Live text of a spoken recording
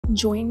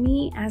Join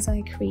me as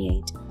I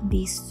create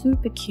these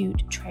super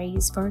cute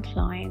trays for a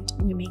client.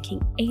 We're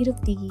making 8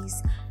 of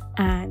these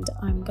and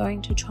I'm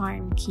going to try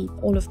and keep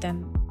all of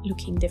them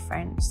looking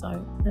different.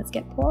 So let's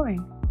get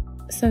pouring.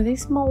 So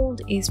this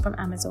mold is from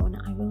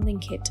Amazon. I will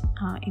link it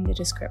in the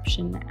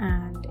description,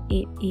 and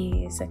it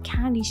is a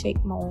candy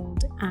shaped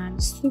mold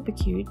and super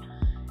cute.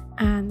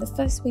 And the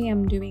first way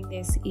I'm doing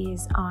this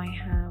is I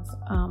have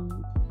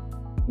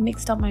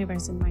mixed up my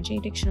resin, my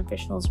Jade Diction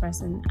Officials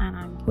resin, and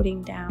I'm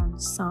putting down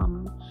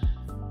some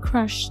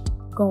crushed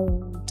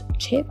gold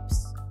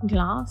chips,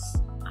 glass.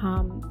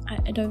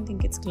 I don't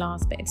think it's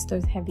glass, but it's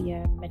those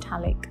heavier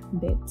metallic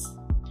bits.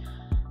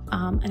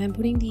 And I'm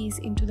putting these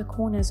into the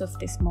corners of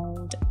this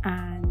mold,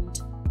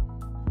 and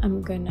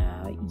I'm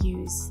gonna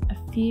use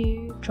a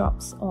few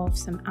drops of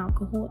some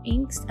alcohol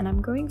inks, and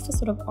I'm going for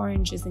sort of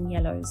oranges and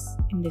yellows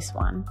in this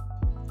one.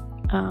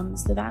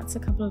 So that's a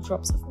couple of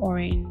drops of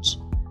orange,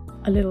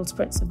 a little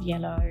spritz of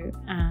yellow,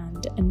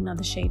 and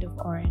another shade of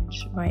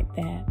orange right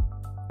there.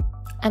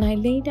 And I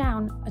lay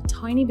down a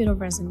tiny bit of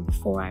resin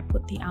before I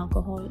put the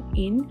alcohol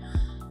in,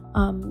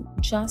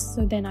 just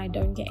so then I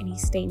don't get any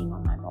staining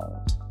on my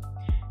mold.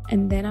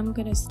 And then I'm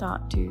going to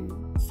start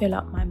to fill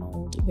up my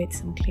mold with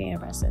some clear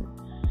resin.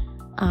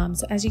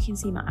 So as you can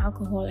see, my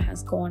alcohol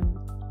has gone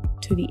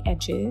to the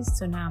edges,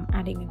 so now I'm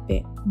adding a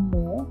bit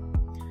more.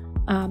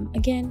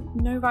 Again,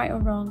 no right or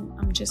wrong,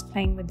 I'm just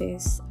playing with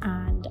this,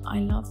 and I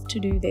love to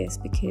do this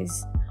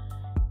because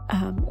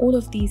all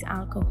of these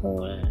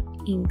alcohol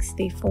inks,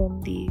 they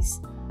form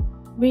these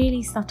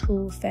really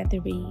subtle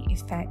feathery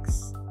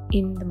effects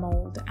in the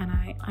mold, and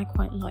I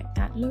quite like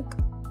that look.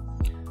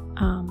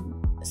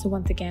 So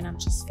once again, I'm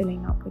just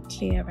filling up with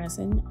clear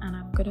resin, and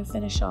I'm going to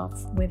finish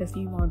off with a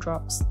few more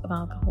drops of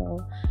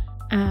alcohol,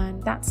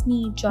 and that's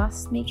me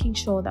just making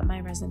sure that my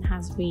resin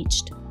has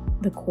reached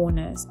the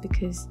corners,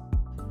 because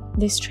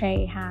this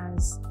tray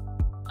has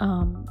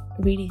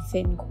really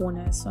thin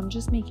corners, so I'm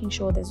just making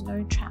sure there's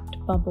no trapped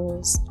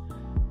bubbles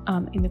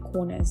in the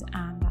corners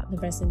and that the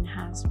resin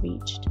has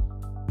reached.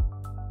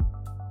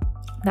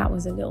 That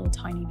was a little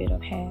tiny bit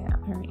of hair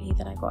apparently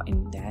that I got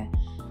in there,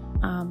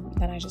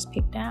 that I just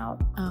picked out.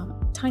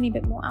 Tiny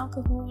bit more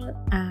alcohol,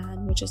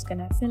 and we're just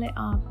gonna fill it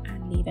up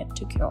and leave it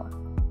to cure.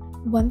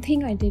 One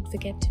thing I did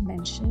forget to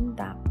mention,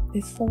 that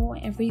before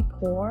every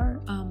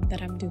pour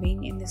that I'm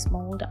doing in this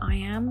mold, I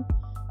am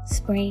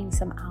spraying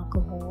some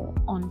alcohol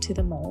onto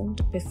the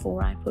mold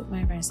before I put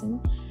my resin,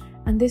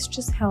 and this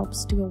just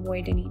helps to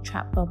avoid any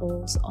trap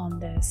bubbles on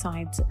the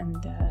sides and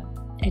the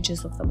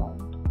edges of the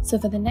mold. So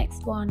for the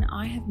next one,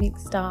 I have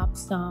mixed up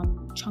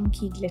some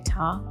chunky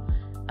glitter.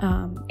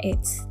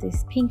 It's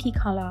this pinky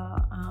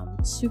color,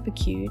 super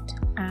cute,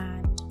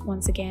 and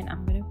once again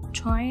I'm going to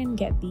try and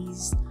get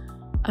these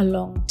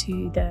along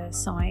to the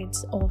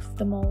sides of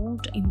the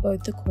mold in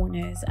both the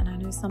corners, and I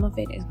know some of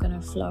it is going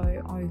to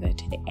flow over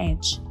to the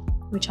edge,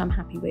 which I'm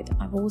happy with.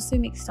 I've also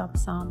mixed up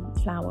some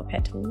flower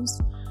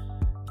petals,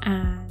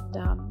 and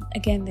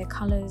again they're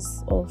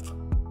colors of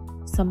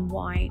some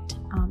white,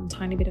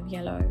 tiny bit of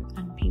yellow,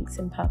 and pinks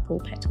and purple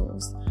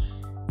petals.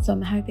 So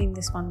I'm hoping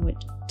this one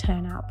would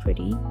turn out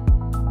pretty.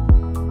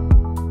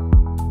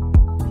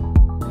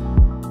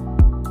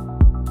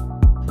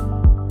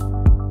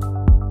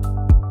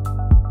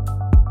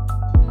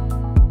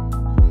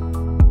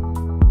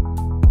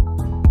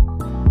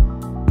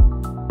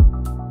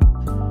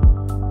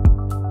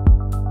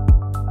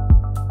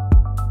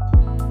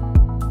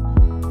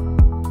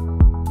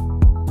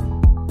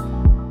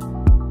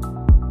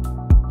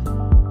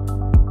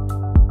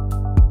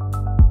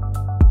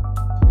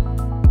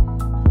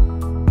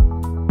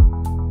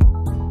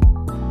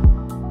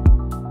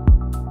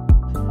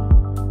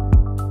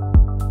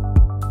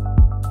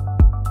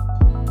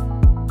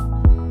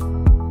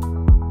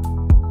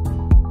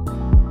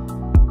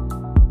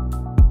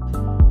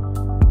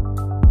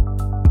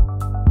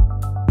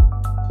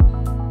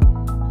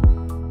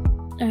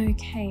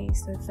 Okay,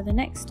 so for the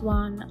next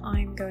one,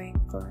 I'm going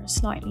for a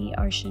slightly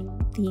ocean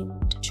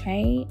themed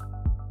tray.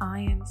 I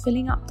am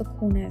filling up the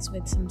corners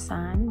with some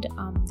sand.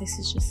 This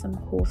is just some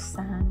coarse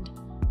sand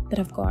that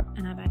I've got,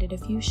 and I've added a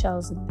few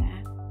shells in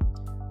there.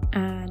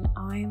 And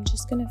I'm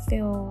just going to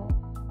fill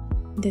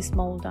this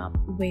mold up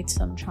with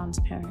some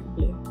transparent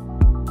blue.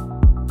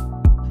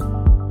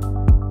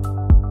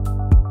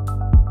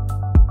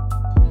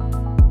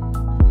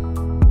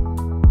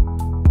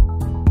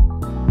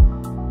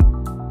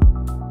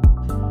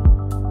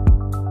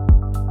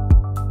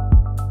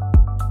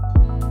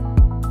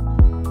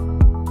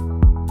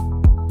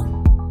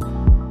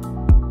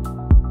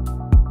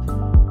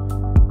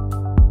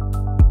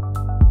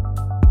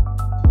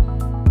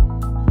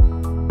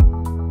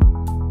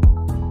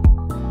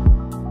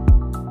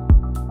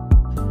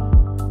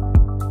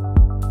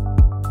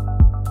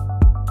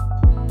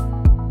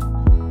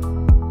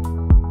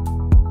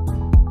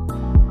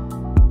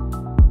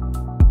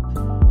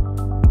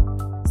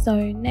 So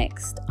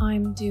next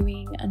I'm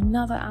doing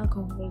another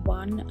alcohol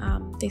one.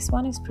 This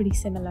one is pretty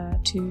similar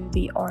to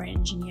the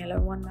orange and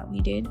yellow one that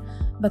we did,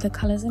 but the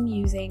colors I'm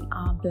using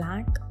are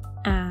black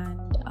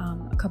and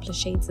a couple of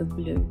shades of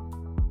blue.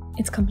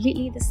 It's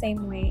completely the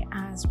same way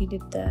as we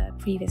did the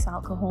previous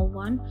alcohol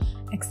one,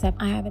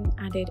 except I haven't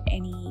added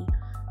any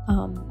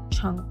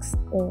chunks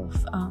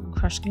of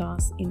crushed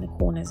glass in the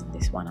corners of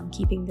this one. I'm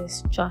keeping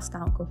this just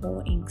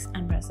alcohol, inks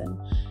and resin,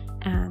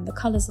 and the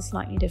colors are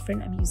slightly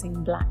different. I'm using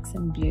blacks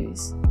and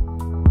blues.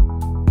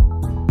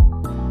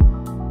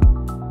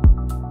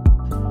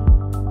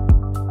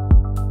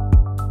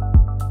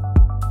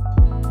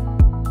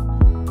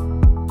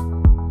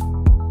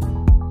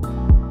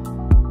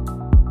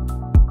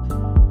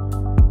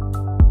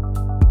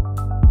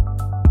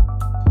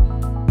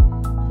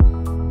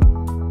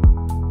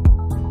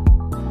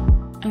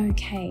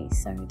 Okay,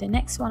 so the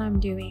next one I'm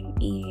doing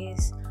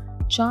is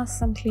just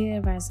some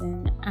clear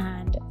resin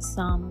and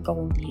some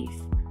gold leaf.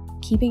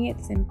 Keeping it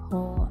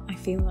simple. I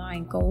feel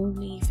like gold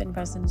leaf and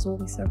resin is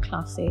always so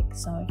classic,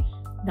 so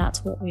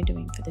that's what we're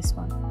doing for this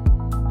one.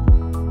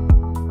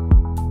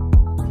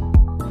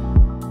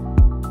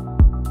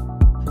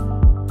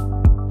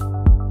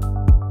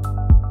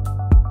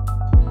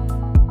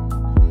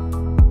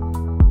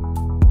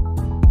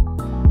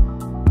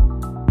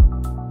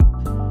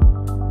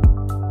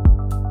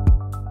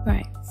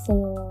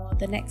 For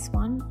the next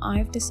one,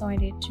 I've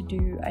decided to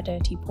do a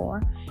dirty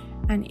pour,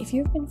 and if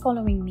you've been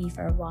following me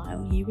for a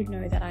while, you would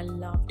know that I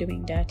love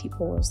doing dirty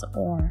pours,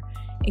 or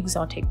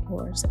exotic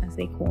pours as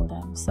they call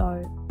them.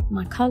 So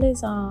my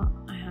colors are,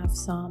 I have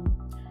some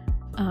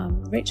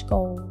rich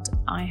gold,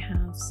 I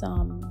have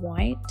some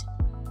white,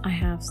 I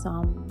have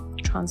some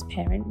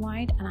transparent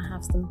white, and I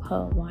have some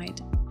pearl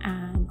white,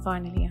 and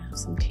finally I have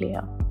some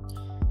clear.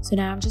 So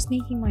now I'm just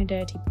making my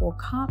dirty pour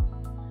cup.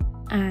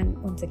 And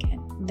once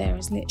again, there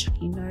is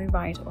literally no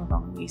right or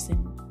wrong reason.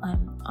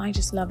 I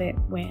just love it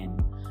when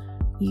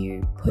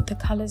you put the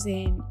colors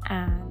in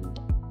and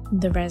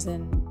the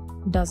resin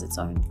does its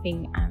own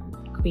thing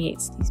and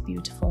creates these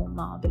beautiful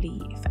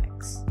marbly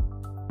effects.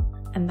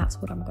 And that's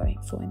what I'm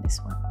going for in this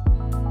one.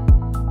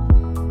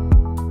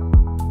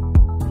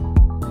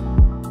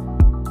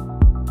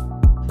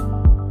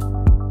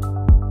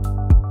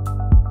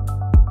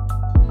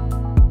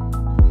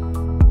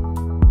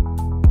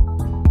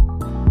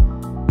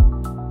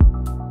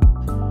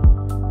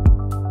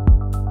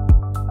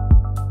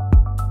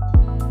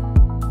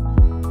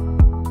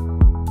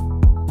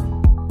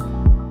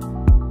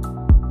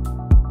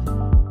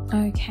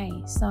 Okay,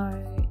 so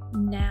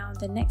now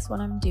the next one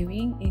I'm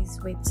doing is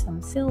with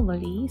some silver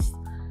leaf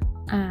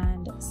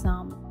and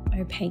some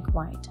opaque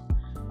white.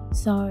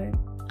 So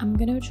I'm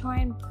going to try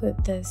and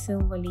put the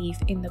silver leaf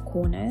in the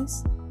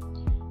corners,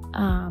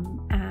 and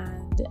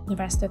the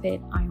rest of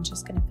it I'm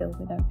just going to fill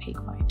with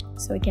opaque white.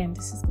 So again,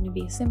 this is going to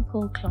be a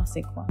simple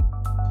classic one.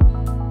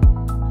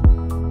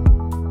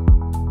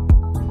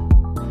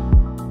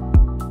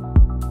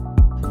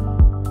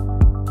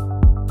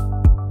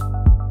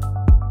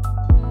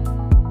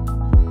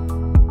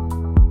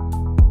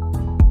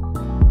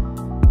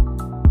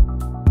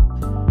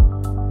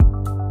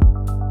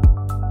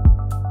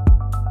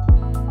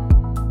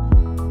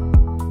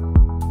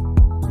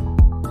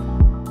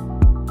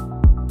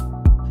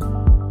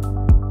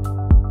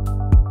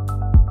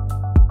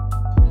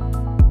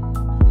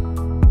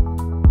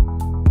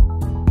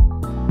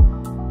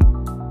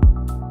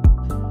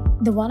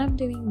 The one I'm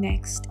doing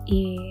next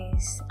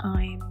is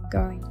I'm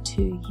going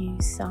to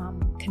use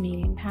some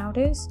chameleon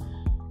powders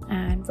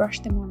and brush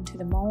them onto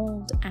the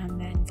mold and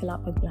then fill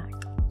up with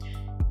black.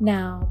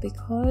 Now,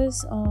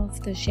 because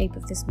of the shape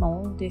of this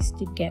mold, this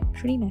did get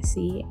pretty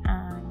messy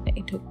and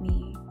it took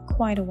me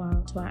quite a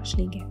while to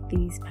actually get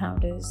these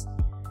powders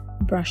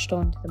brushed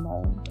onto the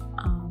mold.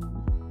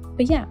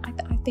 But yeah,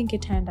 I think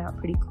it turned out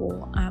pretty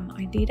cool.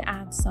 I did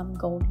add some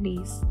gold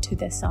leaf to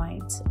the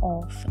sides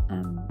of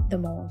the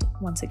mold,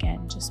 once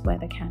again, just where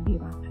the candy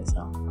wrappers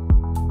are.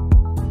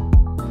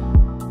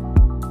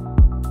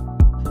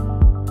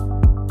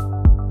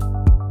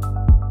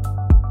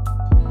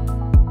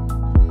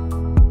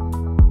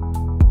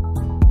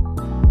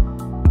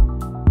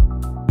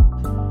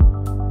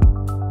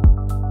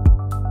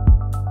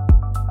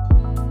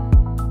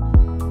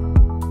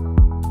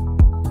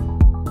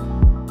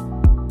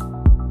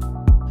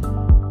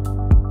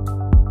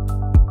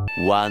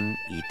 One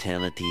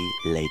eternity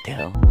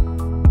later.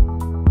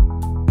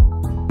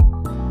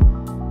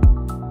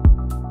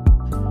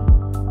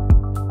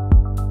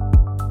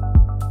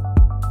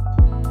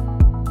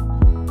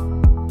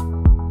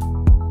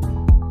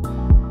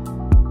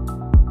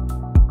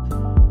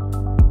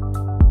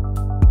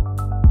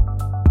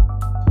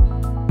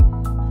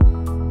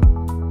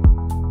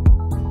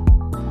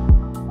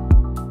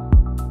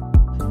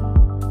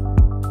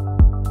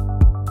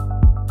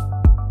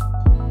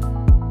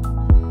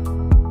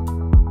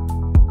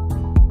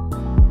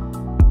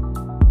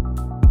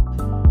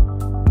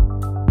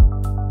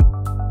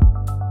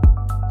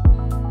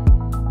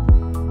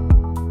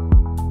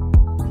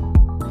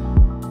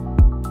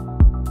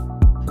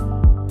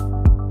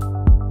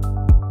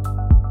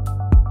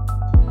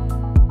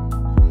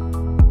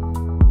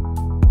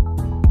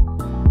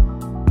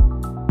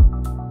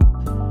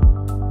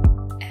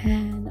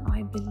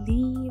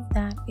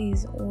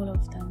 Is all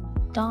of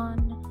them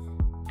done,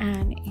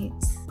 and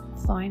it's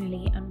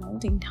finally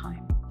unmolding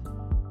time.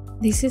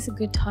 This is a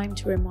good time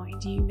to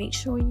remind you, make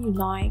sure you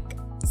like,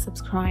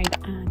 subscribe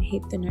and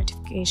hit the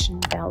notification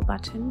bell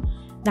button.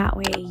 That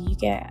way you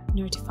get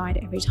notified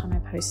every time I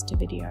post a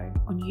video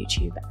on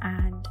YouTube,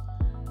 and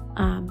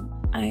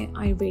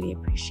I really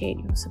appreciate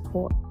your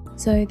support.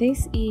 So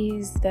this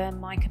is the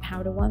mica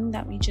powder one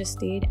that we just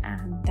did,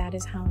 and that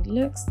is how it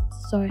looks.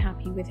 So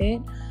happy with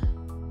it.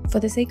 For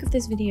the sake of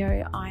this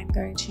video, I'm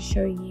going to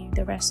show you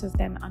the rest of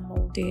them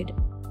unmolded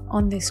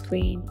on the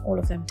screen, all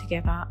of them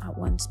together at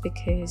once,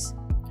 because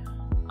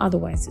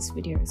otherwise this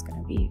video is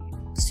going to be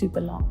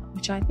super long,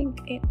 which I think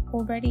it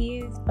already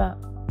is, but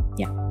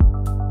yeah.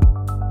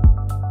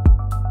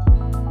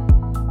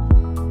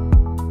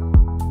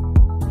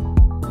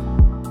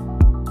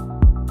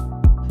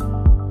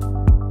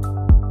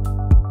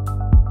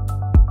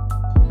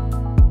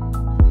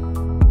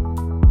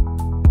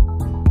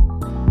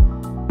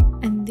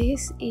 And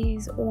this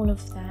is all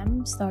of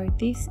them. So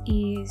this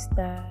is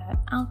the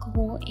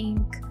alcohol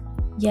ink,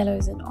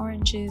 yellows and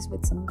oranges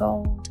with some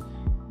gold.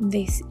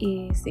 This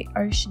is the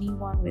oceany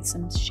one with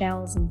some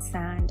shells and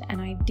sand,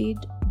 and I did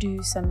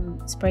do some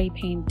spray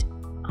paint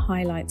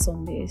highlights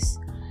on this.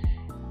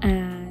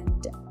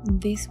 And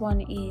this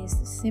one is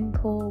the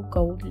simple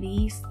gold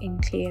leaf in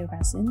clear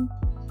resin.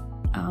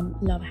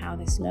 Love how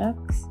this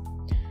looks.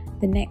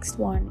 The next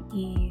one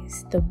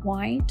is the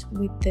white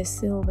with the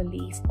silver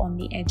leaf on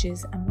the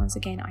edges, and once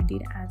again I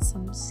did add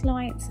some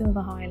slight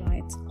silver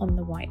highlights on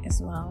the white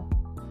as well.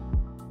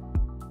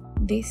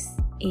 This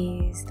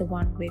is the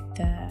one with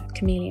the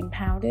chameleon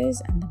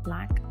powders and the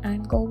black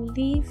and gold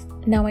leaf.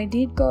 Now I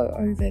did go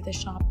over the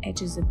sharp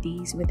edges of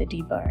these with a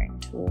deburring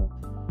tool.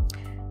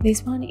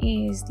 This one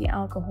is the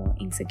alcohol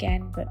inks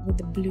again, but with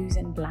the blues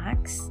and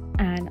blacks,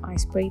 and I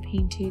spray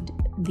painted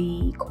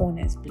the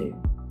corners blue.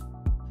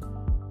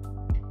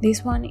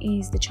 This one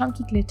is the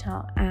chunky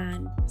glitter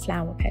and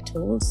flower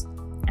petals.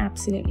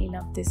 Absolutely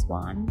love this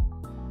one.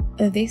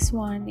 This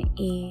one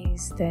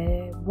is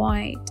the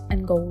white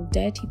and gold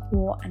dirty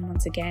pour, and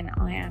once again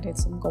I added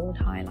some gold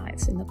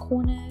highlights in the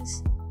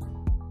corners.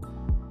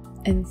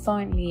 And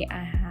finally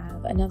I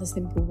have another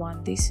simple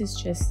one. This is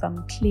just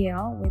some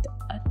clear with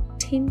a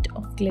tint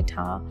of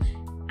glitter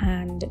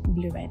and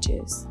blue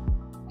edges.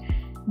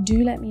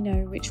 Do let me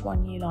know which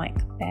one you like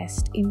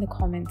best in the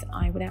comments.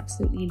 I would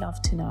absolutely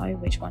love to know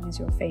which one is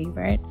your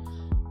favorite.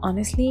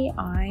 Honestly,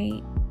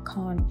 I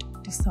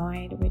can't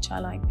decide which I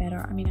like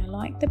better. I mean, I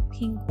like the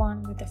pink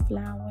one with the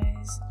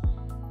flowers,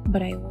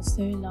 but I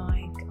also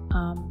like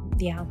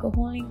the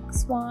alcohol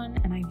inks one,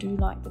 and I do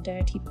like the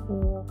dirty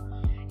pour.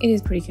 It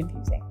is pretty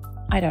confusing.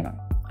 I don't know.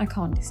 I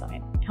can't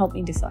decide. Help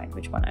me decide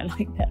which one I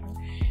like better.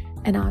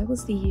 And I will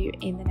see you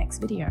in the next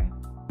video.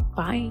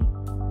 Bye.